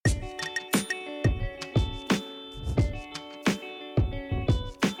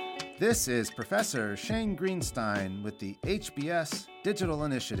This is Professor Shane Greenstein with the HBS Digital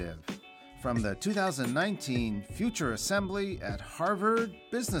Initiative from the 2019 Future Assembly at Harvard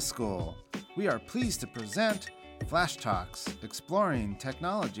Business School. We are pleased to present Flash Talks, exploring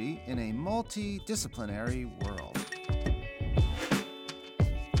technology in a multidisciplinary world.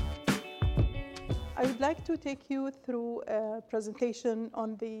 I would like to take you through a presentation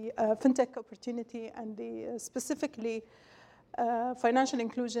on the fintech opportunity and specifically financial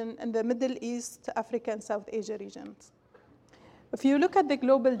inclusion in the Middle East, Africa, and South Asia regions. If you look at the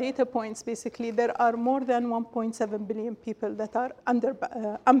global data points, basically, there are more than 1.7 billion people that are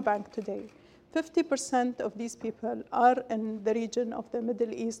unbanked today. 50% of these people are in the region of the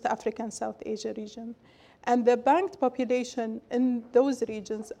Middle East, Africa, and South Asia region. And the banked population in those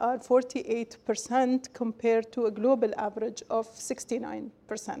regions are 48% compared to a global average of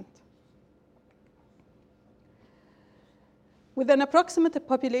 69%. With an approximate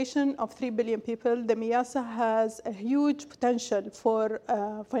population of 3 billion people, the MEASA has a huge potential for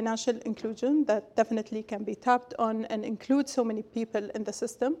financial inclusion that definitely can be tapped on and include so many people in the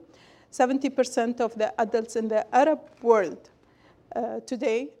system. 70% of the adults in the Arab world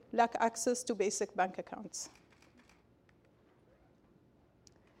today lack access to basic bank accounts.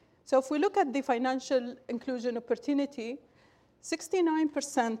 So if we look at the financial inclusion opportunity,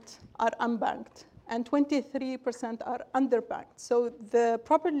 69% are unbanked and 23% are underbanked. So the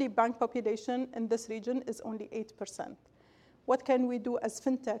properly banked population in this region is only 8%. What can we do as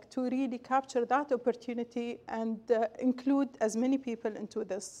fintech to really capture that opportunity and include as many people into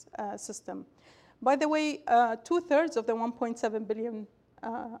this system? By the way, 2/3 of the 1.7 billion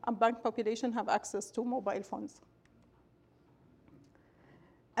unbanked population have access to mobile phones.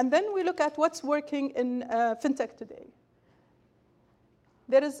 And then we look at what's working in fintech today.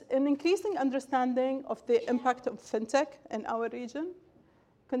 There is an increasing understanding of the impact of fintech in our region,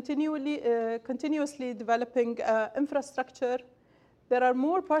 continuously developing infrastructure. There are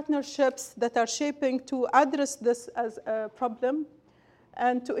more partnerships that are shaping to address this as a problem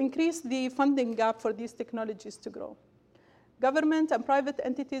and to increase the funding gap for these technologies to grow. Government and private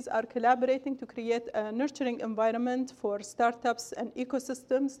entities are collaborating to create a nurturing environment for startups and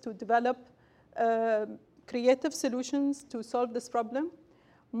ecosystems to develop creative solutions to solve this problem.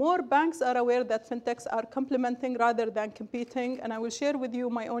 More banks are aware that fintechs are complementing rather than competing, and I will share with you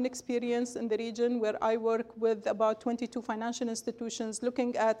my own experience in the region where I work with about 22 financial institutions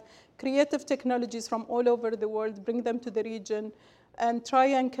looking at creative technologies from all over the world, bring them to the region, and try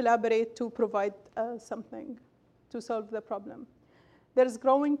and collaborate to provide something to solve the problem. There is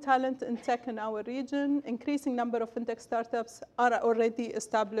growing talent in tech in our region. Increasing number of fintech startups are already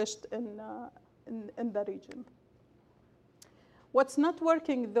established in the region. What's not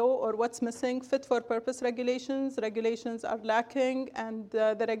working, though, or what's missing, fit-for-purpose regulations. Regulations are lacking, and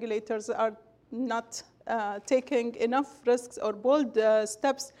the regulators are not taking enough risks or bold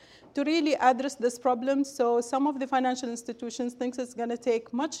steps to really address this problem. So some of the financial institutions think it's going to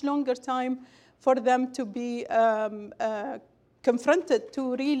take much longer time for them to be confronted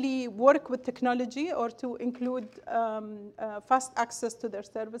to really work with technology or to include fast access to their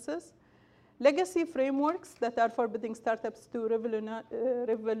services. Legacy frameworks that are forbidding startups to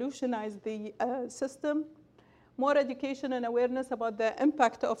revolutionize the system. More education and awareness about the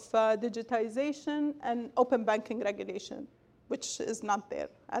impact of digitization and open banking regulation, which is not there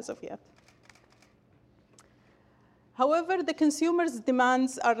as of yet. However, the consumers'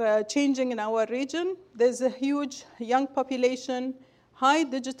 demands are changing in our region. There's a huge young population, high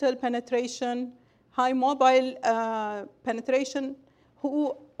digital penetration, high mobile penetration,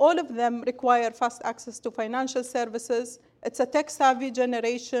 who all of them require fast access to financial services. It's a tech-savvy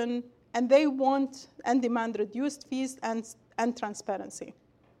generation, and they want and demand reduced fees and transparency.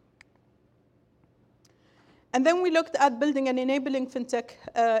 And then we looked at building an enabling fintech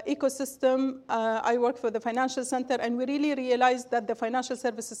ecosystem. I work for the Financial Center, and we really realized that the financial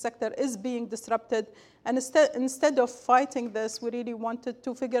services sector is being disrupted. And instead of fighting this, we really wanted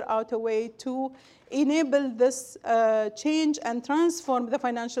to figure out a way to enable this change and transform the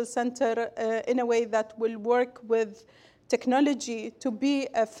financial center in a way that will work with technology to be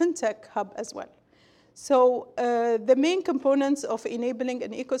a fintech hub as well. So the main components of enabling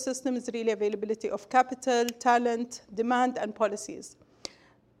an ecosystem is really availability of capital, talent, demand, and policies.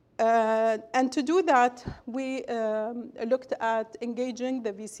 And to do that, we looked at engaging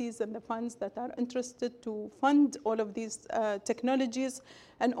the VCs and the funds that are interested to fund all of these technologies,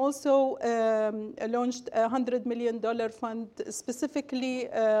 and also launched a $100 million fund specifically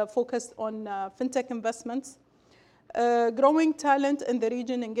focused on fintech investments. Growing talent in the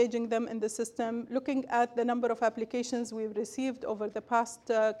region, engaging them in the system, looking at the number of applications we've received over the past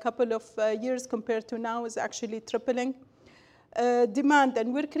couple of years compared to now is actually tripling. Demand,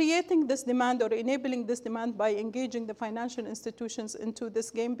 and we're creating this demand or enabling this demand by engaging the financial institutions into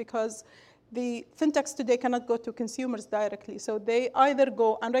this game, because the fintechs today cannot go to consumers directly. So they either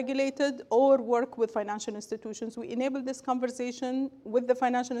go unregulated or work with financial institutions. We enable this conversation with the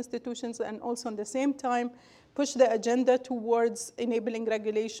financial institutions and also at the same time push the agenda towards enabling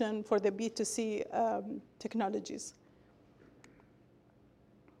regulation for the B2C technologies.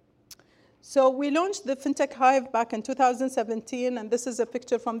 So we launched the FinTech Hive back in 2017, and this is a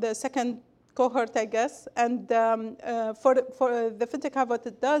picture from the second cohort, I guess. And for the FinTech Hive, what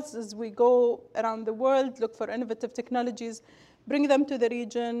it does is we go around the world, look for innovative technologies, bring them to the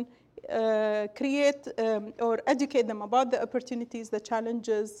region, create or educate them about the opportunities, the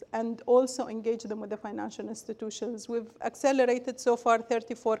challenges, and also engage them with the financial institutions. We've accelerated so far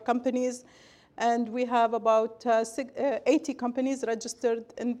 34 companies, and we have about 80 companies registered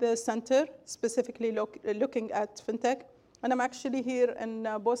in the center, specifically looking at FinTech. And I'm actually here in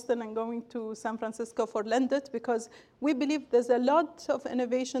Boston and going to San Francisco for Lendit, because we believe there's a lot of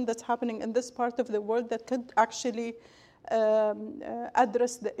innovation that's happening in this part of the world that could actually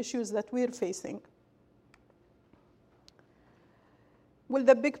address the issues that we're facing. Will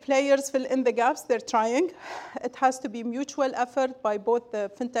the big players fill in the gaps? They're trying. It has to be mutual effort by both the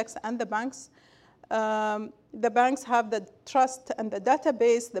fintechs and the banks. The banks have the trust and the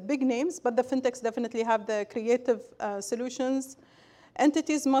database, the big names, but the fintechs definitely have the creative solutions.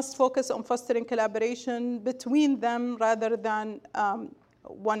 Entities must focus on fostering collaboration between them rather than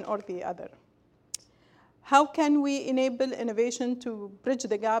one or the other. How can we enable innovation to bridge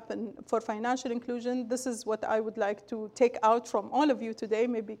the gap for financial inclusion? This is what I would like to take out from all of you today,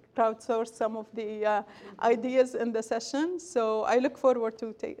 maybe crowdsource some of the ideas in the session. So I look forward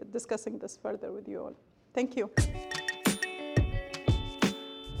to discussing this further with you all. Thank you.